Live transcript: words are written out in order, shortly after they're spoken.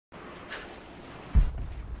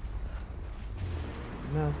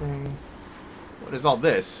Nothing. What is all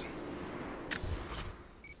this?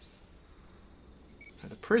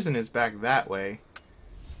 The prison is back that way.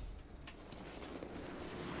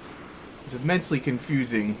 It's immensely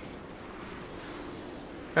confusing.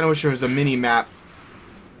 Kinda wish there was a mini-map.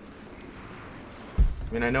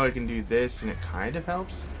 I mean, I know I can do this, and it kind of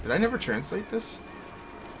helps. Did I never translate this?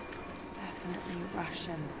 Definitely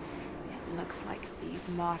Russian. It looks like these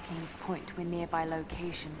markings point to a nearby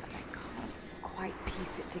location, but I can't quite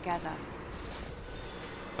piece it together.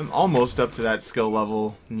 I'm almost up to that skill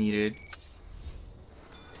level needed.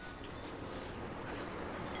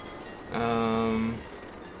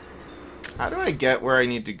 How do I get where I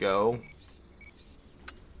need to go?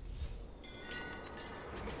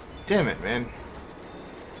 Damn it, man.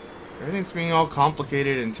 Everything's being all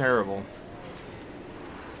complicated and terrible.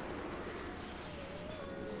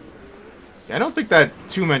 Yeah, I don't think that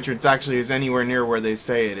tomb entrance actually is anywhere near where they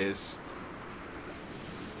say it is.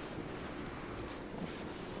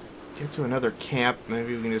 Get to another camp,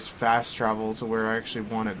 maybe we can just fast travel to where I actually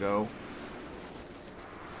want to go.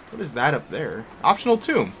 What is that up there? Optional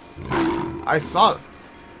tomb. I saw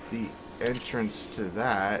the entrance to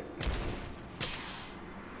that. What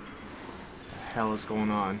the hell is going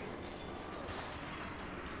on?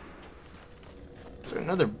 Is there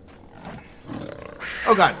another...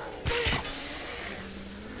 Oh god!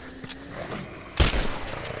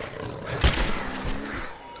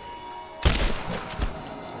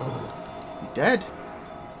 You dead?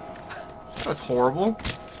 That was horrible.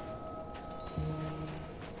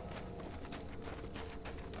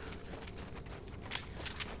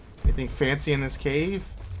 Anything fancy in this cave?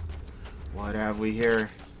 What have we here?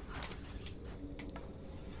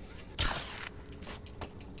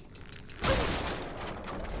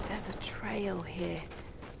 There's a trail here.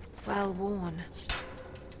 Well worn.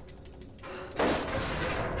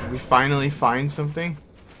 Did we finally find something?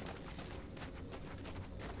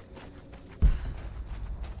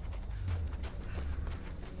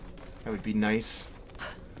 That would be nice.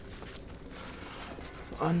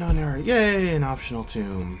 Unknown area. Yay, an optional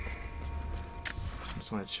tomb.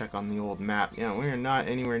 Just want to check on the old map. Yeah, we are not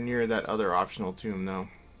anywhere near that other optional tomb, though.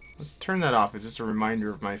 Let's turn that off. It's just a reminder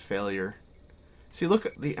of my failure. See, look,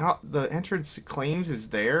 the entrance claims is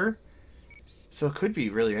there. So it could be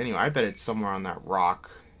really anywhere. I bet it's somewhere on that rock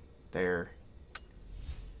there.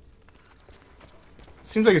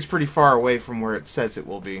 Seems like it's pretty far away from where it says it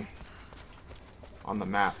will be on the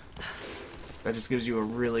map. That just gives you a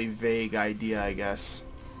really vague idea, I guess.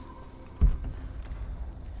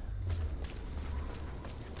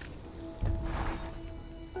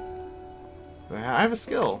 I have a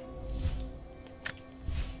skill.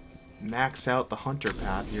 Max out the hunter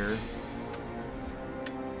path here.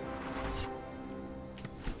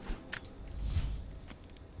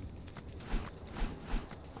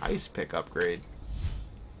 Ice pick upgrade.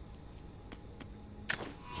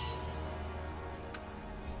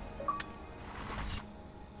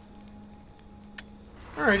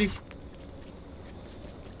 Alrighty.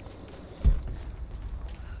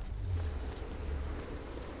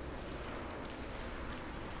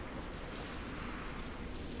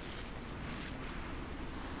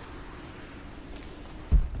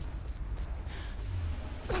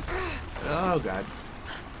 Oh god.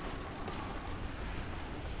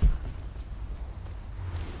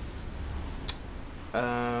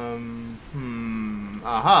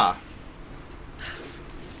 Aha.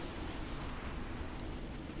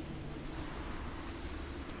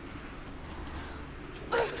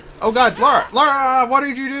 Oh god, Laura! Laura! What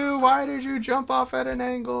did you do? Why did you jump off at an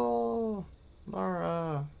angle?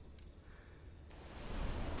 Laura.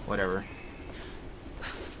 Whatever.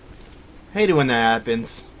 Hate it when that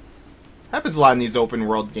happens. Happens a lot in these open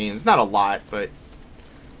world games. Not a lot, but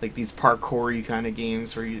like these parkour-y kind of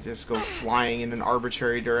games where you just go flying in an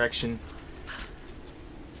arbitrary direction.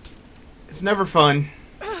 It's never fun.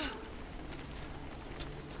 I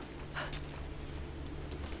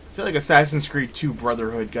feel like Assassin's Creed 2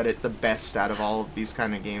 Brotherhood got it the best out of all of these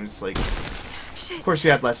kind of games. Like, of course,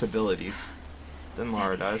 you had less abilities than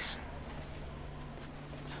Lara does.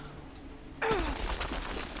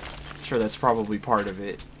 Sure, that's probably part of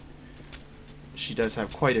it. She does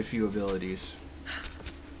have quite a few abilities.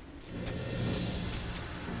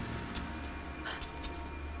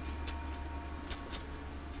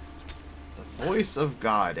 The voice of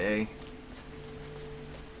God, eh?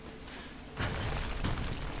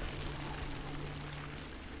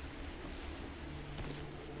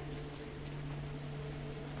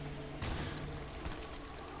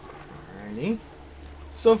 Alrighty.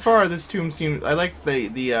 So far, this tomb seems... I like they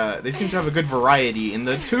seem to have a good variety in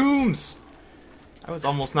the tombs! I was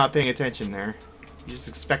almost not paying attention there. You just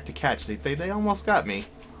expect to catch. They almost got me.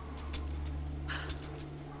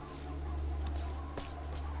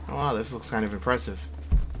 Oh wow, this looks kind of impressive.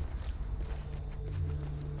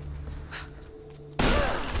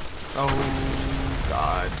 Oh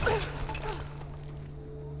god.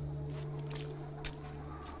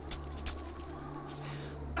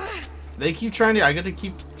 They keep trying to... I gotta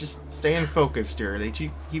keep just staying focused here. They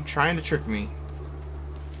keep trying to trick me.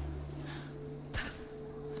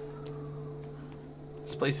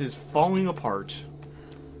 This place is falling apart.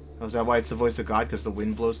 Oh, is that why it's the voice of God? Because the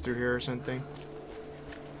wind blows through here or something?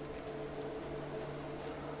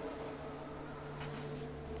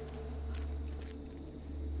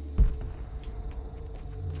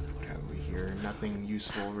 What have we here? Nothing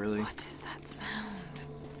useful, really. What is that sound?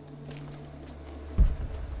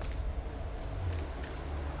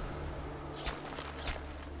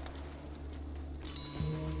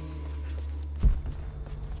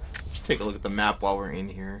 Take a look at the map while we're in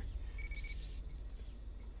here.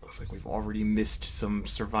 Looks like we've already missed some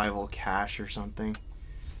survival cache or something.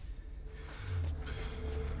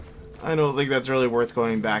 I don't think that's really worth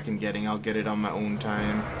going back and getting. I'll get it on my own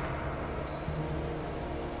time.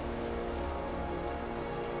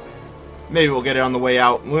 Maybe we'll get it on the way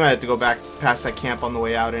out. We might have to go back past that camp on the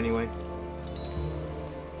way out anyway.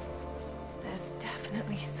 There's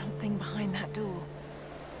definitely something behind that door.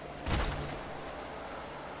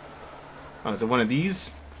 Oh, is it one of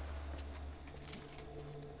these?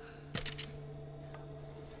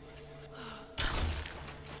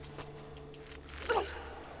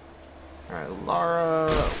 Alright, Lara...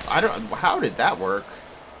 How did that work?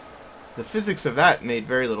 The physics of that made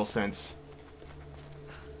very little sense.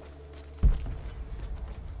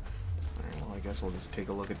 Alright, well, I guess we'll just take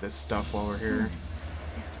a look at this stuff while we're here.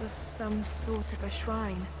 This was some sort of a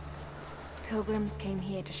shrine. Pilgrims came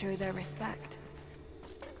here to show their respect.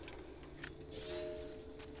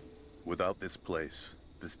 Without this place,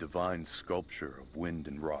 this divine sculpture of wind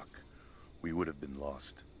and rock, we would have been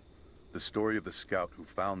lost. The story of the scout who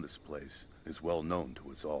found this place is well known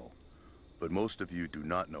to us all, but most of you do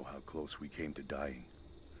not know how close we came to dying.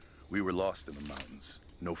 We were lost in the mountains,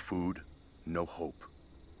 no food, no hope.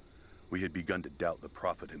 We had begun to doubt the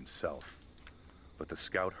prophet himself, but the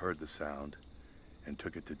scout heard the sound and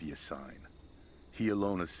took it to be a sign. He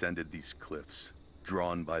alone ascended these cliffs,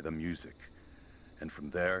 drawn by the music, and from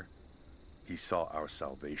there, he saw our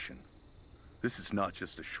salvation. This is not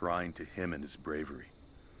just a shrine to him and his bravery,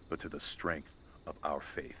 but to the strength of our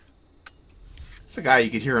faith. It's a guy you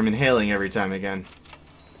could hear him inhaling every time again.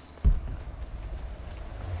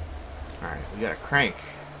 Alright, we got a crank.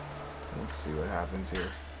 Let's see what happens here.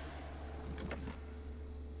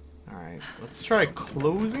 Alright, let's try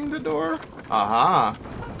closing the door. Aha!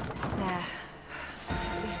 There.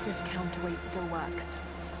 At least this counterweight still works.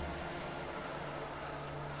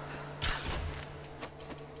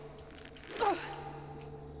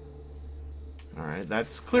 Alright,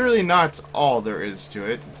 that's clearly not all there is to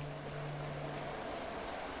it.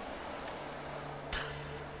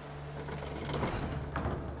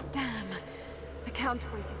 Damn, the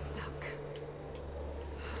counterweight is stuck.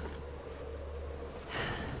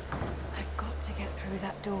 I've got to get through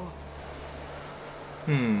that door.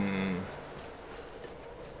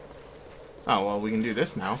 Oh, well, we can do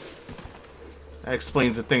this now. That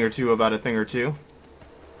explains a thing or two about a thing or two.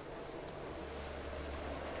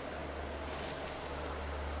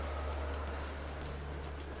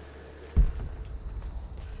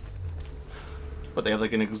 But they have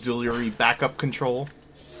like an auxiliary backup control.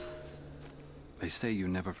 They say you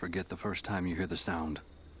never forget the first time you hear the sound.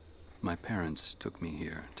 My parents took me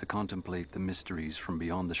here to contemplate the mysteries from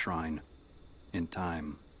beyond the shrine. In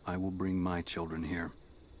time, I will bring my children here.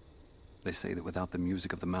 They say that without the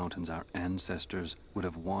music of the mountains, our ancestors would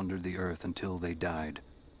have wandered the earth until they died.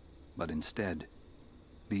 But instead,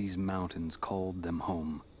 these mountains called them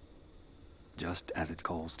home, just as it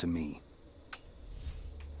calls to me.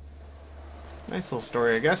 Nice little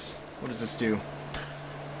story, I guess. What does this do?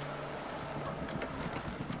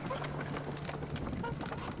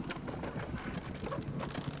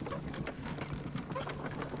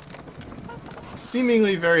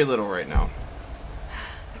 Seemingly very little right now.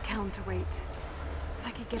 The counterweight. If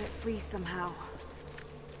I could get it free somehow.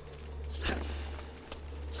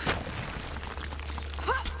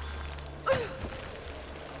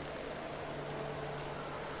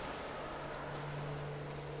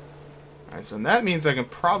 Alright, so that means I can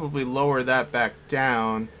probably lower that back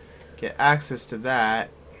down, get access to that,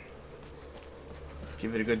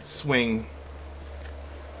 give it a good swing.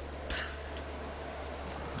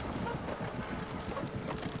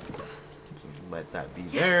 Just let that be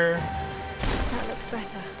there. That looks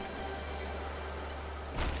better.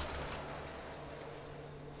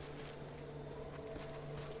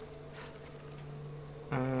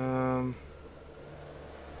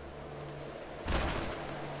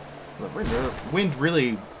 The wind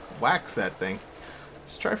really whacks that thing.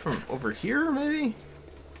 Let's try from over here, maybe?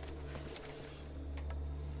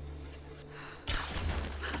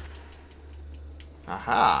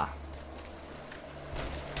 Aha!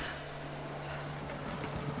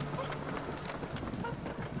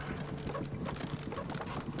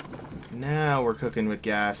 Now we're cooking with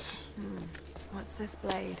gas. What's this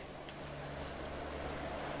blade?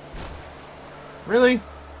 Really?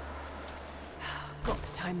 Got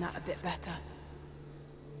to time that a bit better.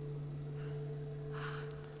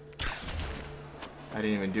 I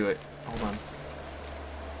didn't even do it. Hold on.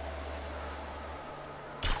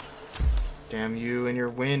 Damn you and your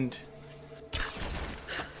wind.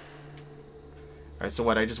 Alright, so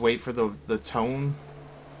what? I just wait for the tone?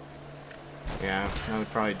 Yeah, that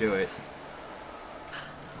would probably do it.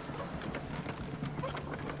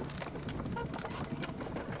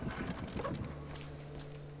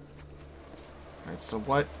 Alright, so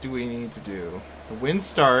what do we need to do? The wind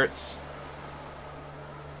starts.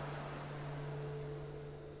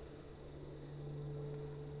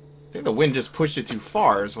 I think the wind just pushed it too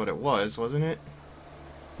far is what it was, wasn't it?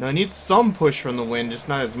 No, it needs some push from the wind, just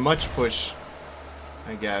not as much push,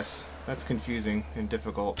 I guess. That's confusing and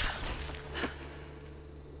difficult.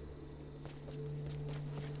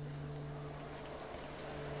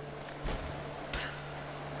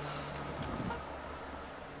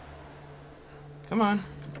 Come on.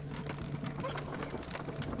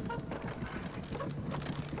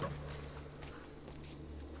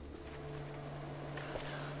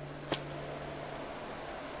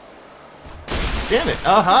 Damn it!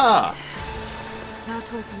 Aha! Now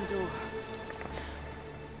to open the door.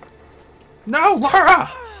 No,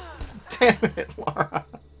 Laura! Damn it, Laura.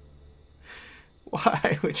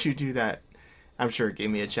 Why would you do that? I'm sure it gave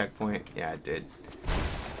me a checkpoint. Yeah, it did.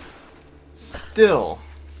 Still.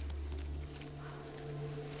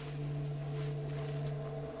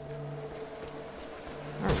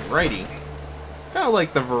 Alrighty. Kind of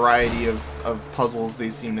like the variety of puzzles they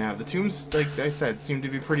seem to have. The tombs, like I said, seem to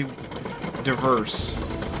be pretty diverse.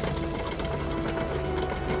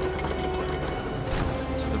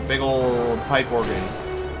 So it's a big old pipe organ.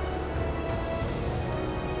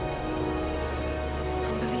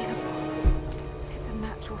 Unbelievable. It's a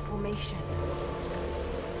natural formation.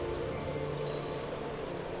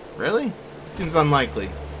 Really? It seems unlikely.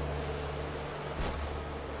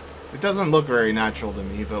 It doesn't look very natural to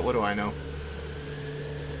me, but what do I know?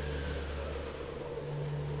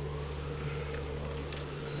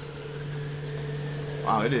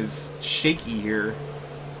 Wow, it is shaky here.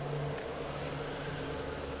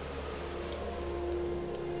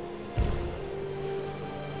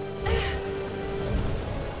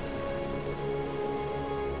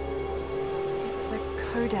 It's a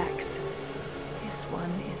codex. This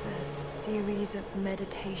one is a series of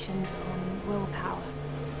meditations on willpower.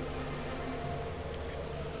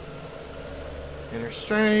 Inner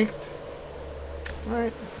strength.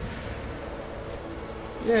 Right.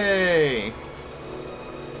 Yay!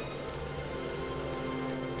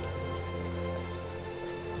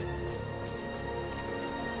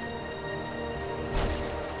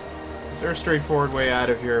 Is there a straightforward way out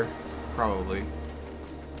of here? Probably.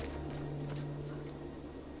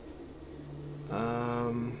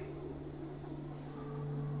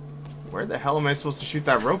 Where the hell am I supposed to shoot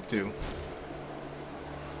that rope to?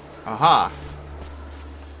 Aha!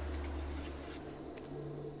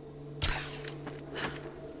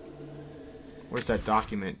 Where's that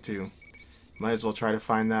document to? Might as well try to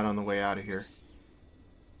find that on the way out of here.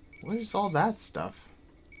 What is all that stuff?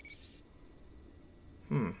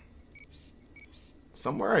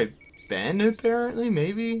 Somewhere I've been, apparently,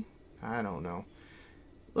 maybe? I don't know.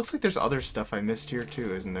 Looks like there's other stuff I missed here,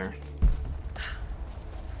 too, isn't there?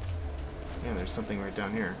 Yeah, there's something right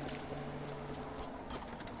down here.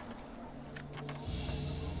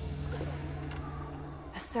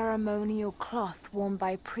 A ceremonial cloth worn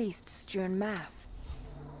by priests during Mass.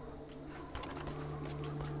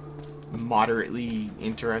 Moderately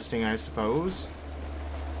interesting, I suppose.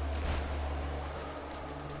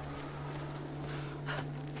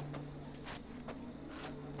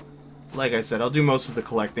 Like I said, I'll do most of the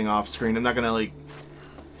collecting off screen. I'm not gonna, like,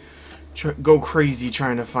 go crazy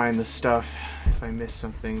trying to find the stuff if I miss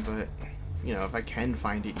something, but, you know, if I can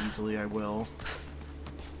find it easily, I will.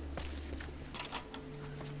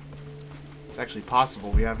 It's actually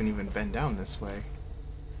possible we haven't even been down this way.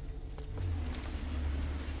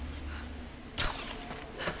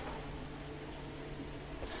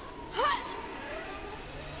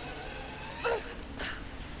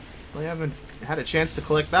 We haven't had a chance to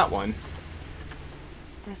collect that one.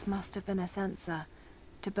 This must have been a censer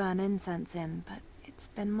to burn incense in, but It's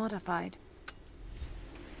been modified.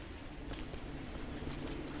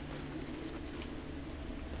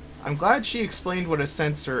 I'm glad she explained what a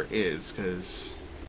sensor is, because